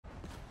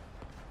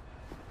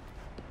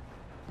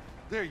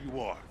there you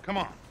are. Come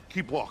on,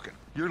 keep walking.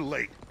 You're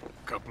late.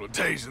 A couple of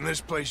days in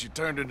this place, you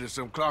turned into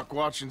some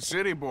clock-watching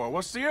city boy.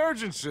 What's the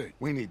urgency?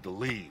 We need to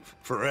leave,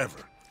 forever.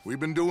 We've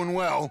been doing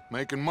well,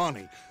 making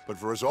money, but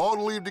for us all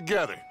to leave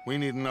together, we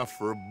need enough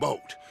for a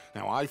boat.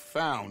 Now, I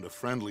found a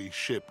friendly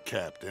ship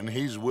captain.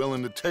 He's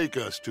willing to take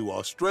us to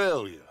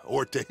Australia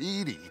or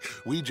Tahiti.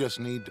 We just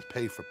need to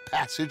pay for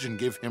passage and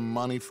give him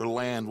money for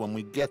land when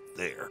we get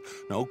there.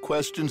 No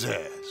questions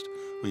asked.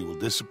 We will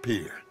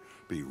disappear,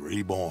 be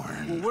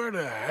reborn. Well, where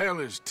the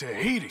hell is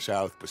Tahiti?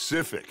 South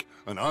Pacific,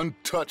 an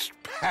untouched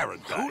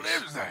paradise. Who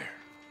lives there?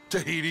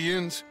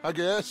 Tahitians, I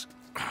guess.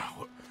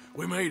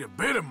 We made a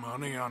bit of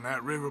money on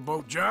that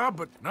riverboat job,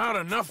 but not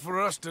enough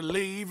for us to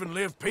leave and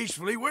live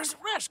peacefully. Where's the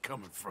rest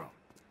coming from?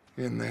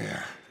 In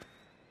there.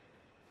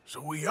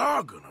 So we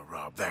are gonna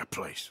rob that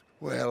place.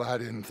 Well, I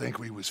didn't think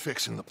we was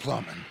fixing the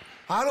plumbing.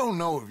 I don't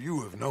know if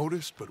you have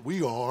noticed, but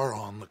we are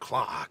on the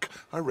clock.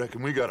 I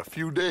reckon we got a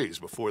few days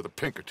before the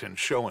Pinkertons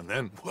show, and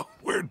then, well,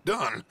 we're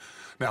done.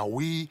 Now,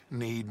 we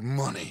need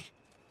money.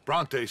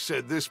 Bronte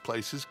said this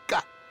place has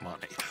got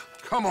money.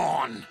 Come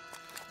on.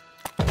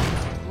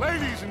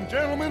 Ladies and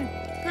gentlemen,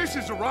 this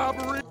is a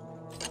robbery.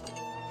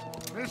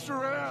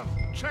 Mr. M,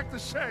 check the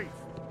safe.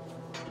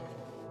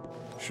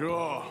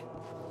 Sure.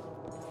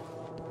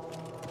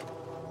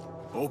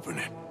 Open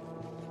it.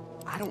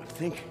 I don't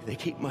think they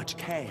keep much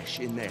cash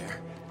in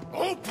there.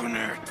 Open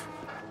it!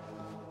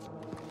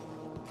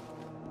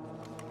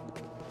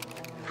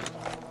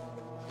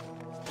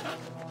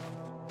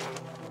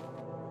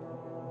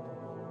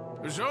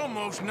 There's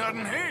almost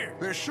nothing here.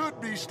 There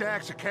should be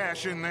stacks of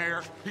cash in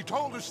there. He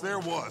told us there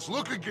was.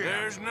 Look again.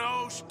 There's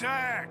no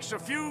stacks. A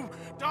few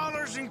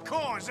dollars in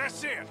coins,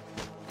 that's it.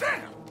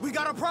 Damn! We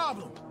got a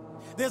problem.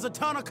 There's a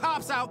ton of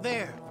cops out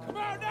there. Come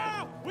on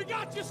now! We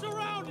got you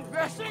surrounded!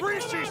 That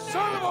greasy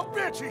son of a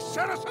bitch! He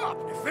set us up!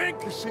 You think?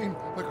 This seemed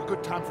like a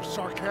good time for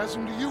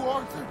sarcasm to you,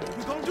 Arthur. What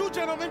we gonna do,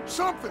 gentlemen?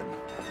 Something!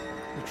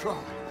 The trolley.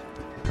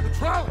 The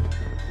trolley!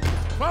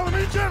 Follow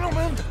me,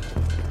 gentlemen!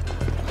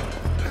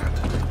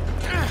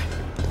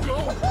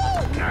 Go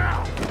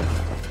now!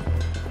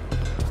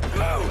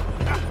 Go!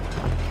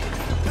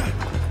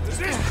 Does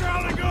this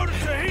trolley go to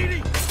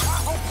Tahiti? I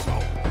hope so.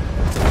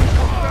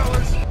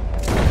 Fellas,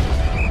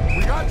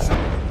 we got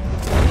some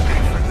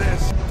pay for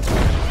this.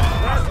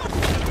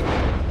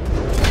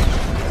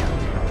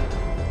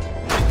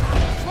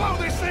 Slow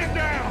this thing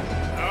down!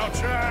 I'll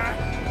try.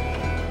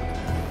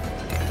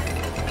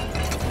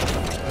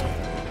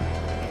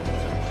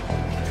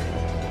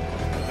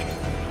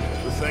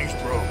 The thing's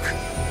broke.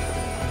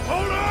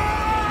 Hold on!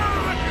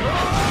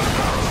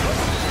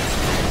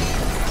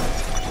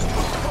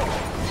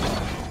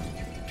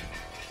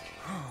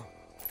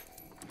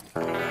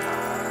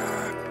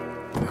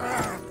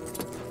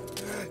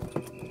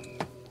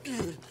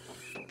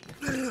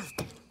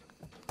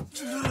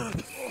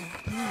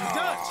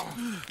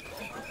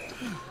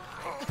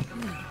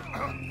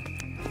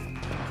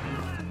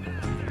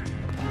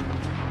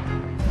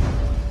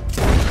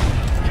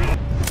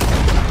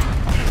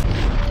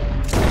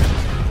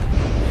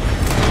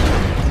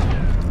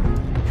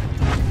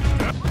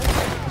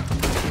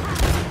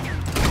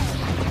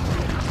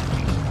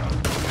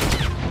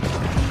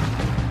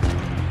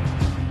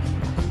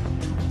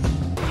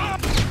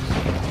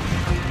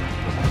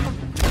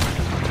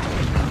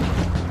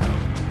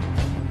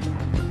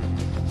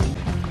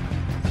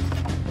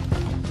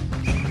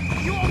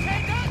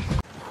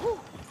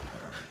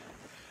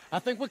 I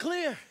think we're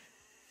clear.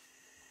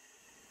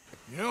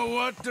 You know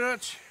what,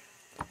 Dutch?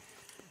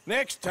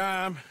 Next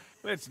time,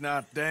 let's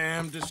not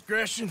damn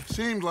discretion.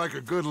 Seemed like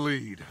a good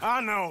lead.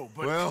 I know,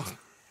 but... Well,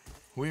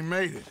 we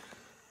made it.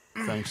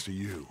 Thanks to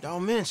you.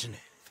 Don't mention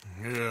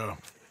it. Yeah.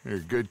 You're a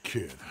good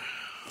kid.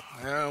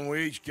 And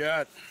we each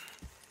got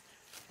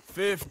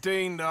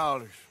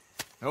 $15.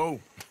 Oh,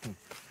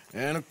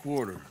 and a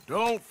quarter.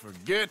 Don't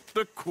forget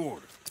the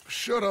quarter.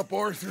 Shut up,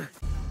 Arthur.